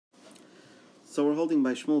So we're holding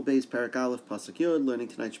by Shmuel Beis Parak Aleph Pasuk Yud, learning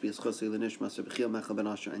tonight Shbias Chosei L'Nishmas Rebechiel Mechel Ben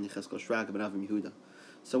Asher and Yechezkel Shraga Ben Avim Yehuda.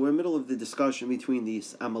 So we're in the middle of the discussion between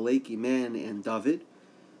this Amaleki man and David,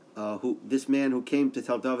 this man who came to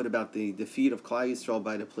tell David about the defeat of Klal Yisrael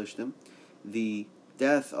by the Plishtim, the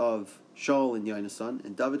death of Shaul and Yonasan,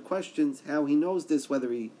 and David questions how he knows this,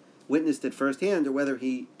 whether he witnessed it firsthand or whether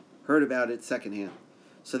he heard about it secondhand.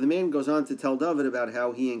 So the man goes on to tell David about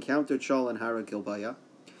how he encountered Shaul and Hara Gilboa.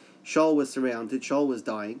 Shaul was surrounded, Shaul was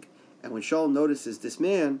dying, and when Shaul notices this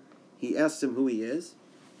man, he asks him who he is.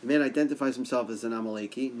 The man identifies himself as an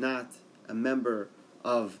Amaleki, not a member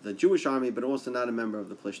of the Jewish army, but also not a member of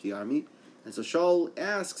the Plishti army. And so Shaul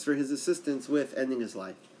asks for his assistance with ending his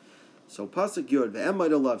life. So Pasuk Yud,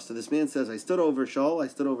 Ve'emad love. So this man says, I stood over Shaul, I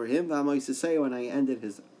stood over him, Ve'amoiseseo, and I ended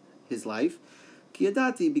his life.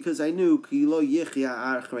 Kiyadati, because I knew Kilo Yichya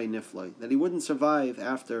Archrei Nifloi, that he wouldn't survive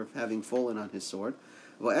after having fallen on his sword.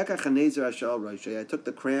 I took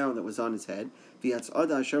the crown that was on his head,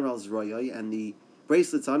 and the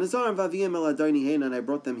bracelets on his arm, and I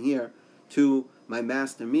brought them here to my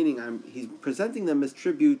master. Meaning, he's presenting them as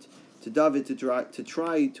tribute to David to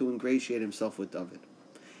try to ingratiate himself with David.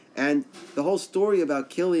 And the whole story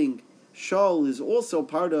about killing Shaul is also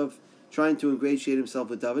part of trying to ingratiate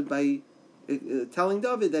himself with David by telling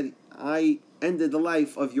David that I ended the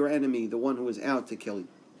life of your enemy, the one who was out to kill you.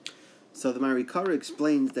 So the Marikara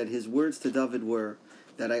explains that his words to David were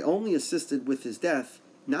that I only assisted with his death,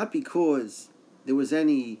 not because there was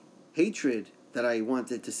any hatred that I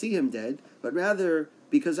wanted to see him dead, but rather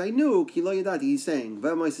because I knew, Kilo Yadati, he's saying,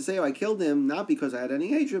 I killed him not because I had any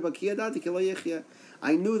hatred, but Kiyadati Kilo Yechya.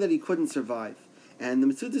 I knew that he couldn't survive. And the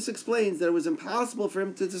Metzudas explains that it was impossible for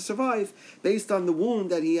him to survive based on the wound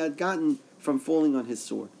that he had gotten from falling on his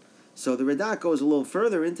sword. So the Radak goes a little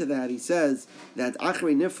further into that. He says that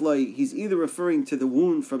Achrei Nifloi, he's either referring to the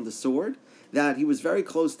wound from the sword, that he was very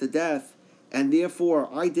close to death, and therefore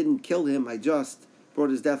I didn't kill him, I just brought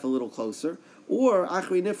his death a little closer, or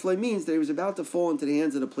Achrei Nifloi means that he was about to fall into the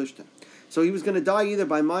hands of the Plishtim. So he was going to die either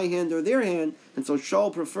by my hand or their hand, and so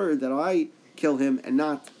Shaul preferred that I kill him and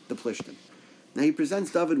not the Plishtim. Now he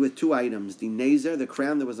presents David with two items, the Nezer, the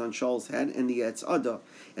crown that was on Shaul's head, and the Etzada.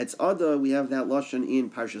 Etzada, we have that Lashon in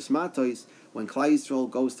Parshas Matos, when Klal Yisrael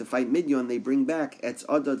goes to fight Midian, they bring back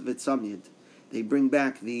Etzada v'tzamid. They bring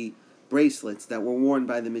back the bracelets that were worn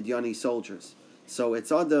by the Midiani soldiers. So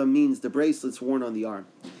Etzada means the bracelets worn on the arm.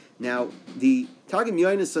 Now, the Targum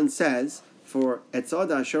Yonasan says, for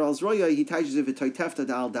Etzada, Asher al Zroya, he teaches it v'toitefta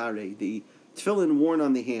da'al dare, the tefillin worn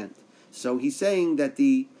on the hand. So he's saying that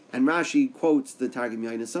and Rashi quotes the Targum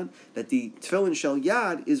Yonasan, that the tefillin shel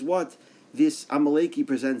yad is what this Amaleki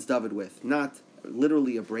presents David with. Not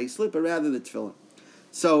literally a bracelet, but rather the tefillin.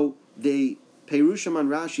 So the Perushim on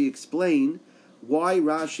Rashi explain why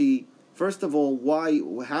Rashi, first of all,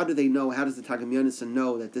 how do they know, how does the Targum Yonasan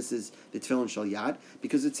know that this is the tefillin shel yad?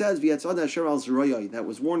 Because it says, V'yatzada asher al zroyoi, that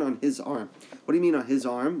was worn on his arm. What do you mean on his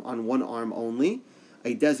arm? On one arm only?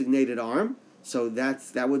 A designated arm? So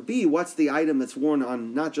that would be, what's the item that's worn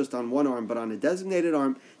on, not just on one arm, but on a designated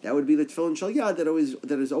arm? That would be the tefillin shel yad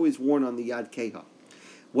that is always worn on the yad keha.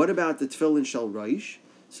 What about the tefillin shel roish?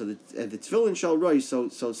 So the tefillin shel roish,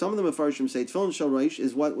 so some of the Mefarshim say tefillin shel roish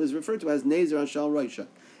is what was referred to as nezer shel roisha.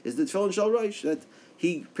 Is the tefillin shel roish, that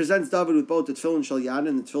he presents David with both the tefillin shel yad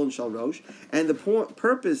and the tefillin shel rosh. And the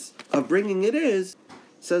purpose of bringing it is,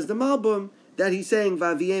 says the Malbim, that he's saying,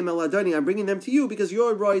 Va'aviem el Adoni, I'm bringing them to you because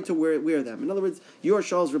you're right to wear them. In other words, you're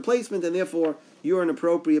Shaul's replacement, and therefore you're an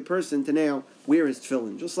appropriate person to now wear his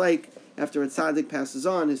tefillin. Just like after a tzaddik passes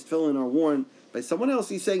on, his tefillin are worn by someone else,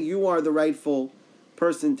 he's saying you are the rightful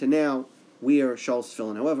person to now wear Shaul's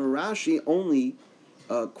tefillin. However, Rashi only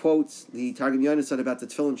quotes the Targum Yonasan about the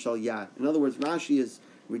tefillin shel yad. In other words, Rashi is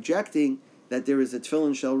rejecting that there is a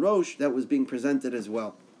tefillin shel rosh that was being presented as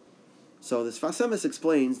well. So the Sfas Emes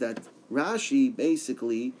explains that Rashi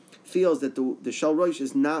basically feels that the Shel Rosh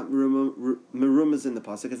is not merumaz in the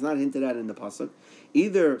pasuk. It's not hinted at in the pasuk.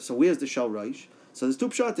 Either, so where's the Shel Rosh? So there's two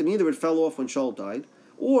pshatim. Either it fell off when Shaul died,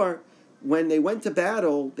 or when they went to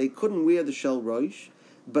battle, they couldn't wear the Shel Rosh,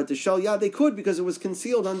 but the Shel Yad they could because it was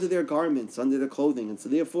concealed under their garments, under their clothing, and so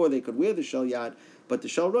therefore they could wear the Shel Yad, but the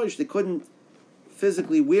Shel Rosh they couldn't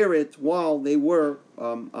physically wear it while they were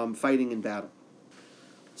fighting in battle.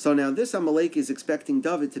 So now this Amalek is expecting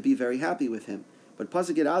David to be very happy with him. But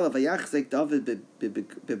Pasuk Yud Aleph, Vayachzek David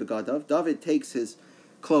bebegadav. David takes his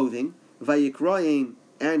clothing, Vayikraim,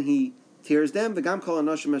 and he tears them. V'gam kol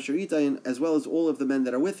hanashim asher itayin, as well as all of the men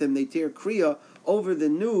that are with him, they tear kriya over the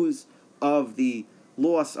news of the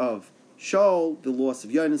loss of Shaul, the loss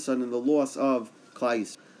of Yonasan, and the loss of Klal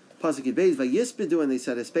Yisrael. Pasuk Yud Vayispidu, and they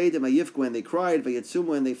said Espedim, Vayifku, and they cried,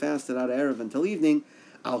 Vayitzumu, and they fasted out of Erev until evening.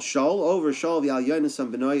 Al Shaul, over Shaul, V'al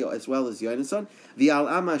Yonasan Benoyo, as well as Yonasan, V'al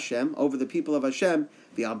Am Hashem, over the people of Hashem,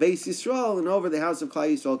 V'al Beis Yisrael, and over the house of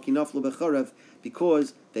Klal Yisrael, Kinoflu Bechorev,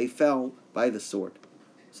 because they fell by the sword.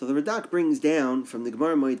 So the Radak brings down from the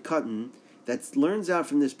Gemara Moed Katan that learns out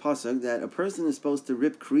from this pasuk that a person is supposed to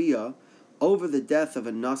rip kriya over the death of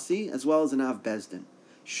a nasi as well as an av bezdin.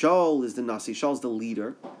 Shaul is the nasi, Shaul's the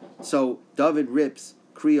leader, so David rips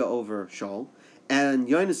kriya over Shaul. And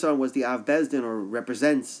Yonasan was the Av Bezdin, or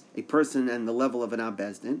represents a person and the level of an Av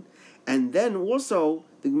Bezdin. And then also,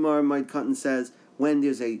 the Gemara Moed Katan says, when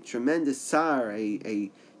there's a tremendous tsar,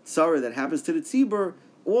 a tsar that happens to the tzibur,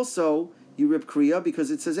 also you rip kriya,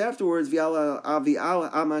 because it says afterwards, V'al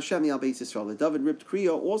Am Hashem Yal Beis Yisrael. That David ripped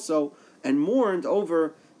kriya also and mourned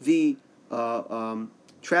over the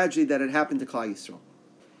tragedy that had happened to Klal Yisrael.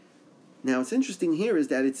 Now, what's interesting here is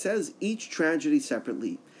that it says each tragedy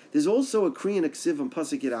separately. There's also a Kriyan Aksiv on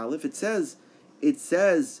Pasuk Yud Aleph. It says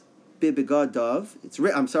Bibigadav.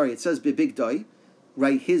 It says Bibigdai,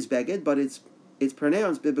 right? His beged, but it's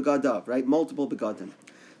pronounced Bibigadav, right? Multiple begadim.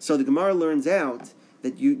 So the Gemara learns out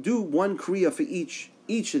that you do one kriya for each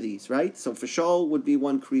of these, right? So for Shaul would be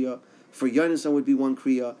one kriya, for Yonasan would be one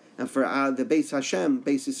kriya, and for the Beis Hashem,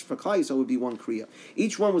 basis for Klal Yisrael, would be one kriya.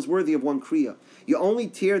 Each one was worthy of one kriya. You only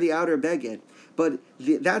tear the outer beged. But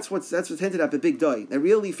that's what's hinted at, the big day. That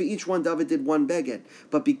really, for each one, David did one beged.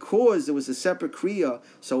 But because there was a separate kriya,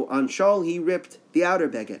 so on Shaul he ripped the outer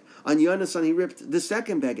beged. On Yonasan he ripped the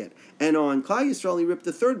second beged. And on Klal Yisrael he ripped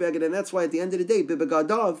the third beged. And that's why at the end of the day,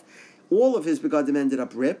 Bibagadav, all of his begadim ended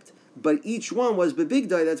up ripped. But each one was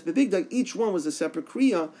bebigdai. That's bebigdai. Each one was a separate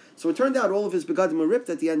kriya. So it turned out all of his begadim were ripped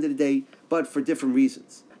at the end of the day, but for different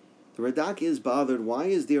reasons. The Radak is bothered. Why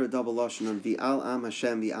is there a double lashon on V'al Am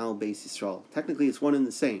Hashem V'al Beis Yisrael? Technically, it's one and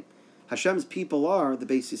the same. Hashem's people are the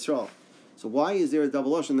Beis Yisrael. So why is there a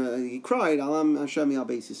double lashon? He cried Al Am Hashem V'al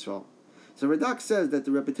Beis Yisrael. So Radak says that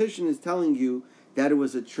the repetition is telling you that it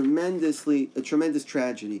was a tremendous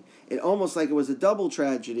tragedy. It almost like it was a double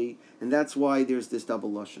tragedy, and that's why there's this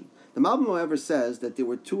double lashon. The Malbim, however, says that there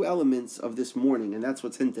were two elements of this mourning, and that's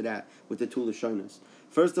what's hinted at with the two lashonos.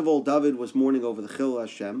 First of all, David was mourning over the Chil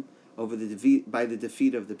Hashem, by the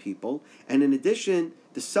defeat of the people, and in addition,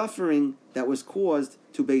 the suffering that was caused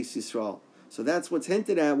to Beis Yisrael. So that's what's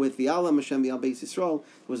hinted at with the Alam Hashem, the Al Beis Yisrael.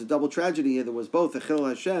 There was a double tragedy here. There was both the Chil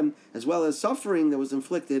Hashem as well as suffering that was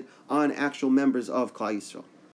inflicted on actual members of Klal Yisrael.